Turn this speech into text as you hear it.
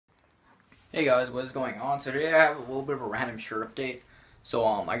Hey guys, what is going on? So today I have a little bit of a random shirt update. So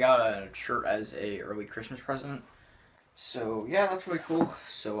I got a shirt as a early Christmas present. So yeah, that's really cool.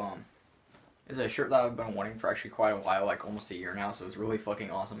 So it's a shirt that I've been wanting for actually quite a while, like almost a year now. So it's really fucking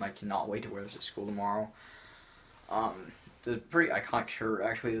awesome. I cannot wait to wear this at school tomorrow. It's a pretty iconic shirt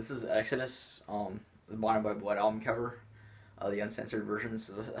actually. This is Exodus, the Bonded by Blood album cover, the uncensored version.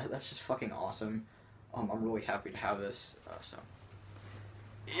 So that's just fucking awesome. I'm really happy to have this.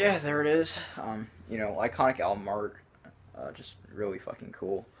 Yeah, there it is. Iconic album art. Just really fucking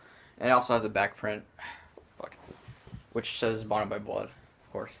cool. And it also has a back print, which says Bonded by Blood,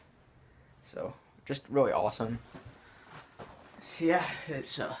 of course. So, just really awesome. So yeah,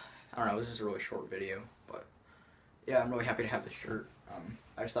 it's, I don't know, this is a really short video, but yeah, I'm really happy to have this shirt.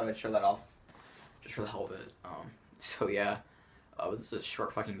 I just thought I'd show that off, just for the hell of it. So yeah, this is a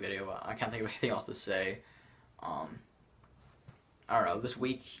short fucking video. I can't think of anything else to say. I don't know, this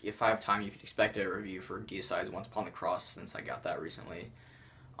week, if I have time, you could expect a review for Deicide's Once Upon the Cross, since I got that recently.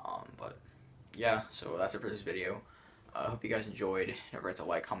 But, yeah, so that's it for this video. I hope you guys enjoyed. Don't forget to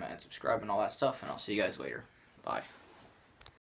like, comment, and subscribe, and all that stuff, and I'll see you guys later. Bye.